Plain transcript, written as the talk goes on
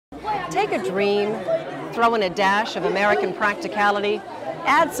Take a dream, throw in a dash of American practicality,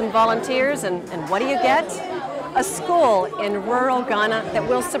 add some volunteers, and what do you get? A school in rural Ghana that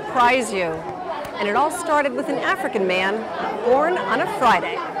will surprise you. And it all started with an African man born on a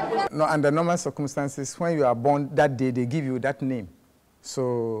Friday. No, under normal circumstances, when you are born that day, they give you that name.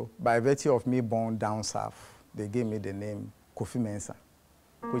 So by virtue of me born down south, they gave me the name Kofi Mensah,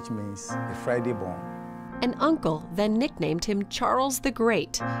 which means a Friday born. An uncle then nicknamed him Charles the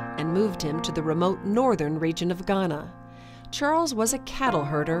Great and moved him to the remote northern region of Ghana. Charles was a cattle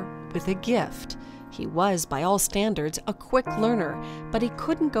herder with a gift. He was, by all standards, a quick learner, but he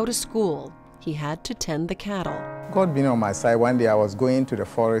couldn't go to school. He had to tend the cattle. God being on my side, one day I was going to the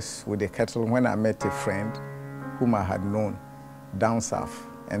forest with the cattle when I met a friend whom I had known down south,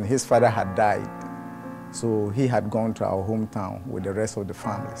 and his father had died. So he had gone to our hometown with the rest of the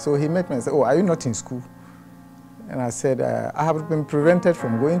family. So he met me and said, "Oh, are you not in school?" And I said, "I have been prevented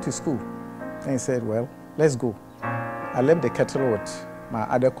from going to school." And he said, "Well, let's go." I left the cattle with my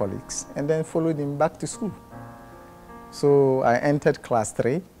other colleagues and then followed him back to school. So I entered class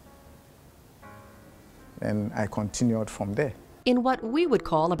 3 and I continued from there. In what we would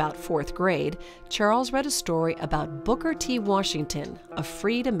call about 4th grade, Charles read a story about Booker T. Washington, a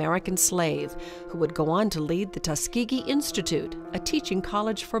freed American slave who would go on to lead the Tuskegee Institute, a teaching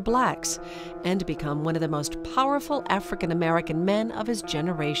college for blacks, and become one of the most powerful African American men of his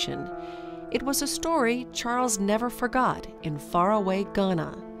generation. It was a story Charles never forgot in faraway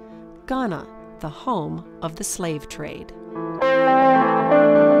Ghana. Ghana, the home of the slave trade.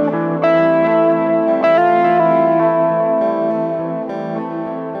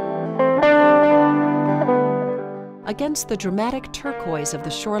 Against the dramatic turquoise of the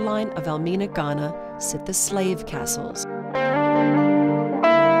shoreline of Elmina, Ghana, sit the slave castles.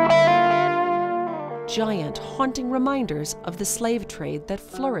 Giant, haunting reminders of the slave trade that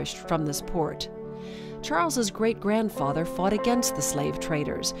flourished from this port. Charles's great-grandfather fought against the slave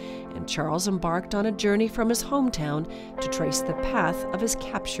traders, and Charles embarked on a journey from his hometown to trace the path of his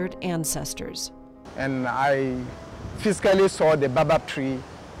captured ancestors. And I physically saw the baobab tree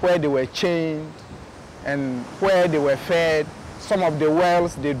where they were chained and where they were fed. Some of the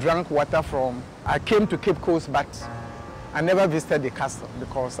wells they drank water from. I came to Cape Coast, but I never visited the castle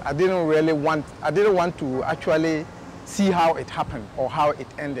because I didn't want to actually see how it happened or how it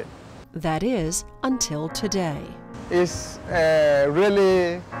ended. That is, until today. It's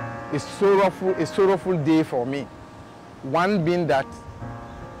really a sorrowful day for me. One being that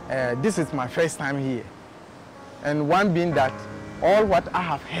this is my first time here, and one being that all what I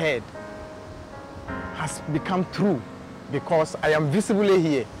have heard has become true because I am visibly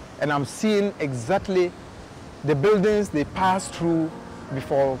here and I'm seeing exactly the buildings they passed through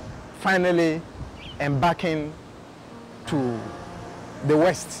before finally embarking to the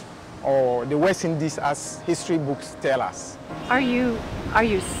West, or the West Indies as history books tell us. Are you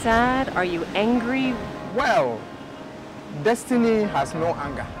sad? Are you angry? Well, destiny has no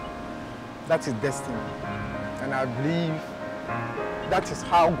anger. That is destiny. And I believe that is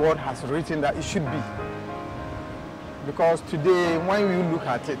how God has written that it should be. Because today, when you look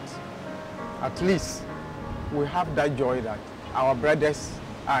at it, at least we have that joy that our brothers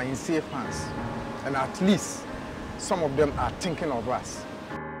are in safe hands. And at least some of them are thinking of us.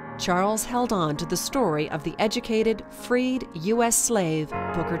 Charles held on to the story of the educated, freed U.S. slave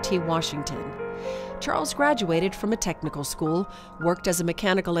Booker T. Washington. Charles graduated from a technical school, worked as a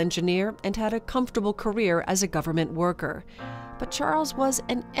mechanical engineer, and had a comfortable career as a government worker. But Charles was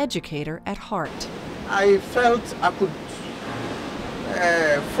an educator at heart. I felt I could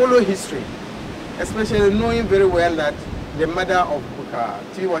follow history, especially knowing very well that the mother of Booker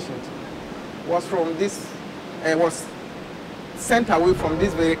T. Washington was from this, was sent away from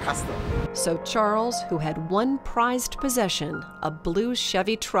this very castle. So Charles, who had one prized possession, a blue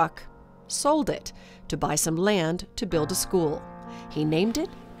Chevy truck, sold it to buy some land to build a school. He named it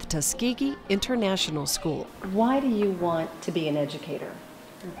the Tuskegee International School. Why do you want to be an educator?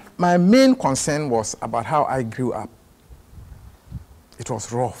 My main concern was about how I grew up. It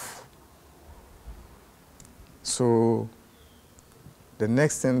was rough. So the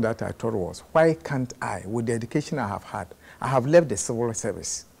next thing that I thought was, why can't I, with the education I have had, I have left the civil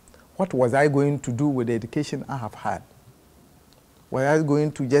service. What was I going to do with the education I have had? Was I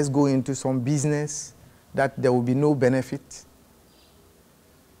going to just go into some business that there will be no benefit?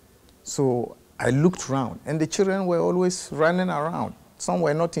 So I looked around, and the children were always running around. Some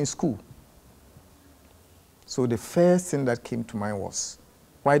were not in school. So the first thing that came to mind was,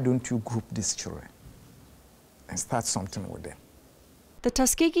 why don't you group these children and start something with them? The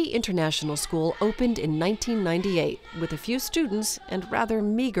Tuskegee International School opened in 1998 with a few students and rather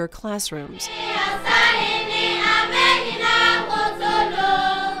meager classrooms.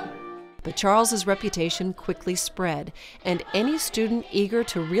 But Charles's reputation quickly spread, and any student eager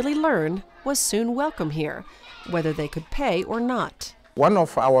to really learn was soon welcome here, whether they could pay or not. One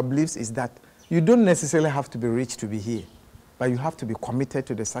of our beliefs is that you don't necessarily have to be rich to be here, but you have to be committed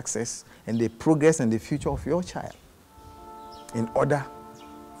to the success and the progress and the future of your child in order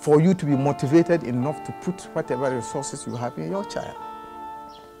for you to be motivated enough to put whatever resources you have in your child.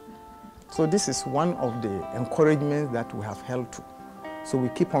 So this is one of the encouragements that we have held to. So we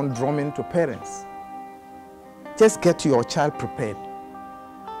keep on drumming to parents. Just get your child prepared.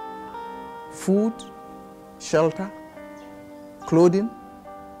 Food, shelter, clothing,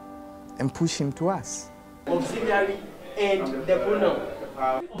 and push him to us. Auxiliary and the pronoun.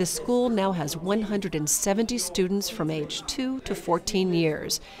 The school now has 170 students from age 2 to 14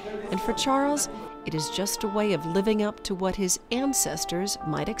 years. And for Charles, it is just a way of living up to what his ancestors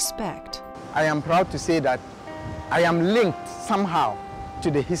might expect. I am proud to say that I am linked somehow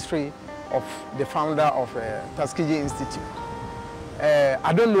to the history of the founder of Tuskegee Institute.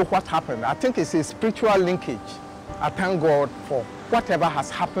 I don't know what happened. I think it's a spiritual linkage. I thank God for whatever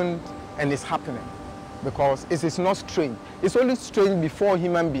has happened and is happening, because it is not strange. It's only strange before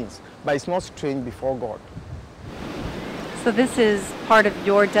human beings, but it's not strange before God. So this is part of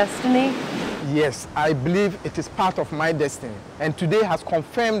your destiny? Yes, I believe it is part of my destiny. And today has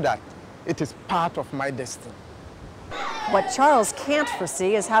confirmed that it is part of my destiny. What Charles can't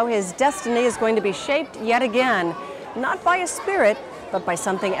foresee is how his destiny is going to be shaped yet again, not by a spirit, but by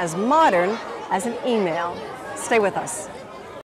something as modern as an email. Stay with us.